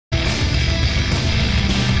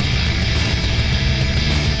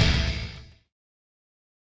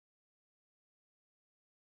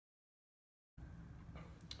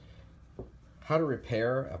How to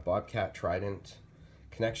repair a Bobcat Trident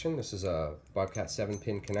connection. This is a Bobcat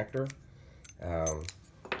 7-pin connector.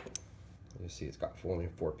 You see it's got only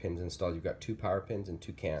 4 pins installed. You've got 2 power pins and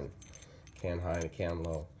 2 can high and a can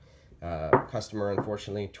low. Customer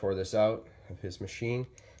unfortunately tore this out of his machine,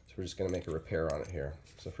 so we're just going to make a repair on it here.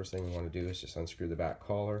 So the first thing we want to do is just unscrew the back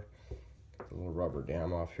collar, get the little rubber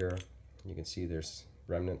dam off here. You can see there's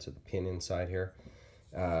remnants of the pin inside here.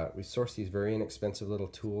 We source these very inexpensive little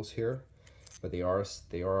tools here, but they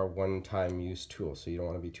are a one-time use tool, so you don't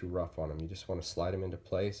want to be too rough on them. You just want to slide them into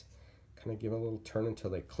place, kind of give them a little turn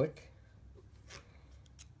until they click,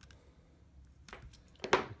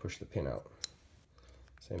 and push the pin out.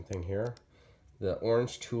 Same thing here. The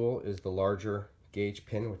orange tool is the larger gauge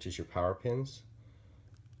pin, which is your power pins.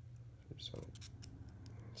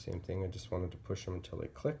 Same thing, I just wanted to push them until they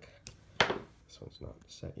click. This one's not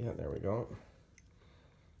set yet, there we go.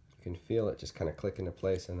 You can feel it just kind of click into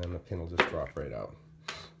place, and then the pin will just drop right out.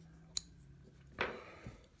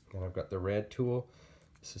 And I've got the red tool.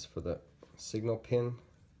 This is for the signal pin.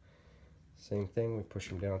 Same thing, we push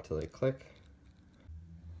them down until they click.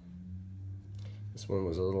 This one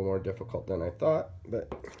was a little more difficult than I thought,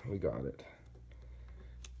 but we got it.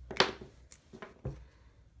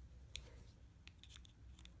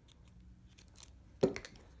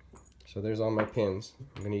 So there's all my pins.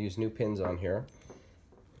 I'm going to use new pins on here.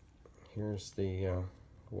 Here's the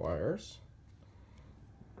wires.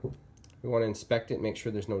 We want to inspect it, make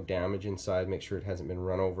sure there's no damage inside, make sure it hasn't been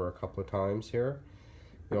run over a couple of times here.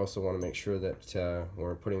 We also want to make sure that when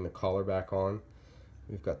we're putting the collar back on,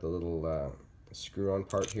 we've got the little screw-on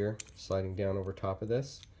part here sliding down over top of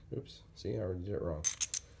this. Oops, see, I already did it wrong.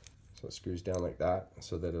 So it screws down like that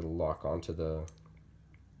so that it'll lock onto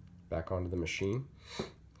back onto the machine.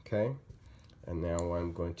 Okay, and now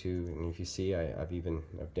I'm going to, and if you see,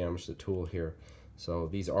 I've damaged the tool here. So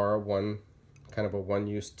these are kind of a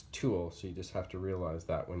one-use tool, so you just have to realize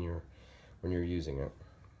that when you're using it.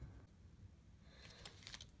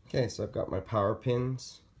 Okay, so I've got my power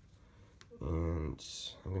pins, and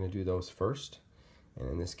I'm going to do those first.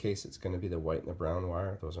 And in this case, it's going to be the white and the brown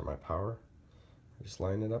wire. Those are my power. I just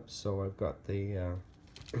line it up so I've got the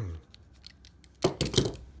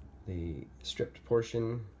the stripped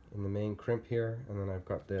portion in the main crimp here, and then I've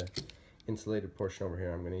got the insulated portion over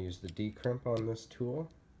here. I'm going to use the D crimp on this tool.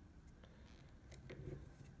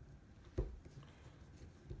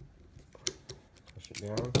 Push it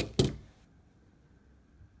down.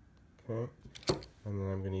 Okay, and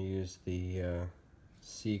then I'm going to use the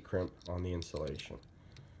C crimp on the insulation.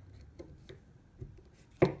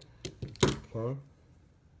 Okay,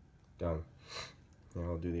 done. Now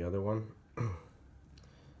I'll do the other one.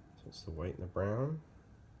 So it's the white and the brown.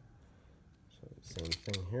 So the same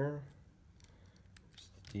thing here. It's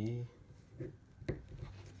the D.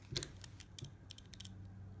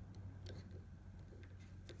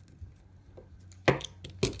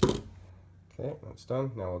 Okay, that's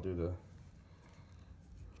done. Now I'll do the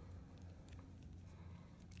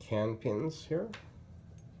can pins here.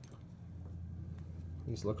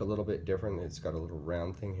 These look a little bit different. It's got a little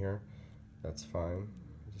round thing here. That's fine.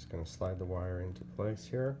 I'm just going to slide the wire into place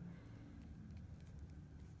here.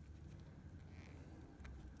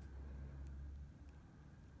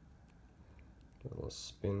 Give it a little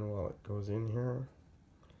spin while it goes in here.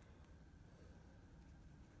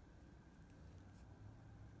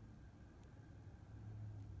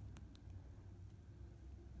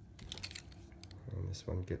 And this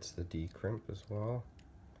one gets the D crimp as well.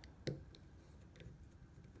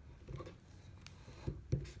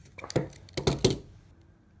 And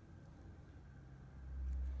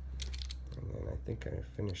then I think I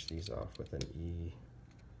finished these off with an E.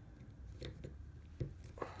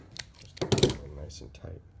 Nice and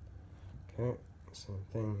tight. Okay, same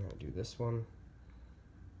thing. I do this one.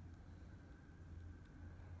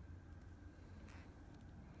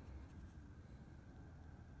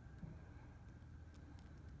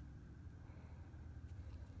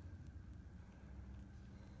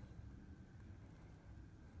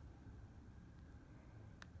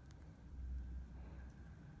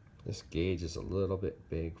 This gauge is a little bit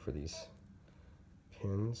big for these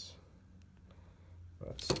pins, but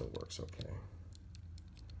it still works okay.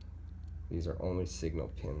 These are only signal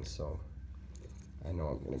pins, so I know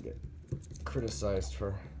I'm going to get criticized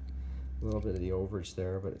for a little bit of the overage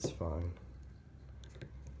there, but it's fine.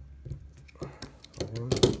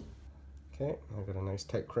 Okay, I've got a nice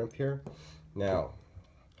tight crimp here. Now,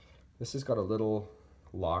 this has got a little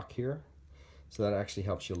lock here, so that actually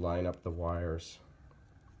helps you line up the wires.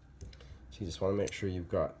 So you just want to make sure you've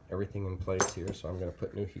got everything in place here. So I'm going to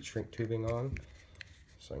put new heat shrink tubing on.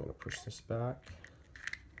 So I'm going to push this back.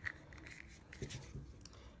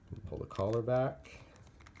 collar back.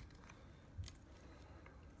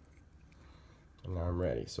 And now I'm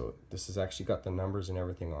ready. So this has actually got the numbers and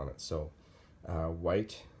everything on it. So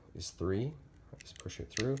white is 3. I just push it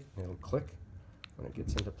through and it'll click when it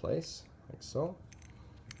gets into place, like so.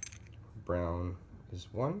 Brown is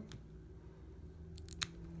 1,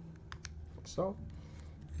 like so.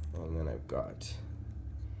 And then I've got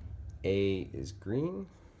A is green.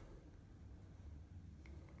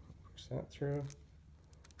 Push that through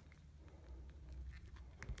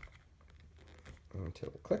until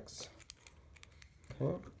it clicks.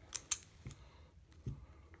 Okay.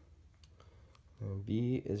 And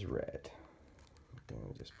B is red. Then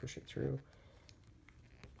we just push it through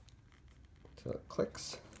until it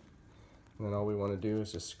clicks. And then all we want to do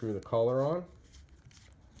is just screw the collar on,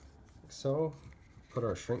 like so. Put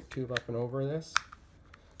our shrink tube up and over this.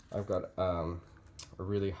 I've got a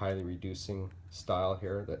really highly reducing style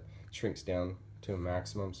here that shrinks down to a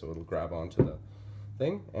maximum, so it'll grab onto the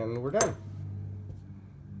thing, and we're done.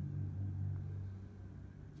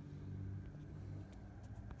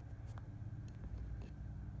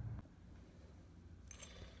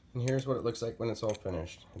 And here's what it looks like when it's all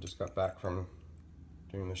finished. I just got back from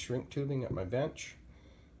doing the shrink tubing at my bench.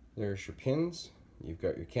 There's your pins. You've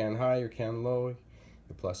got your can high, your can low,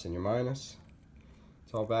 your plus and your minus.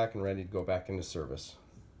 It's all back and ready to go back into service.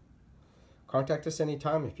 Contact us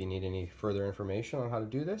anytime if you need any further information on how to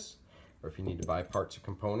do this, or if you need to buy parts or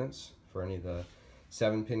components for any of the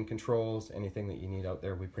 7-pin controls, anything that you need out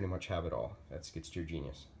there. We pretty much have it all at Skidsteer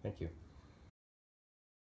Genius. Thank you.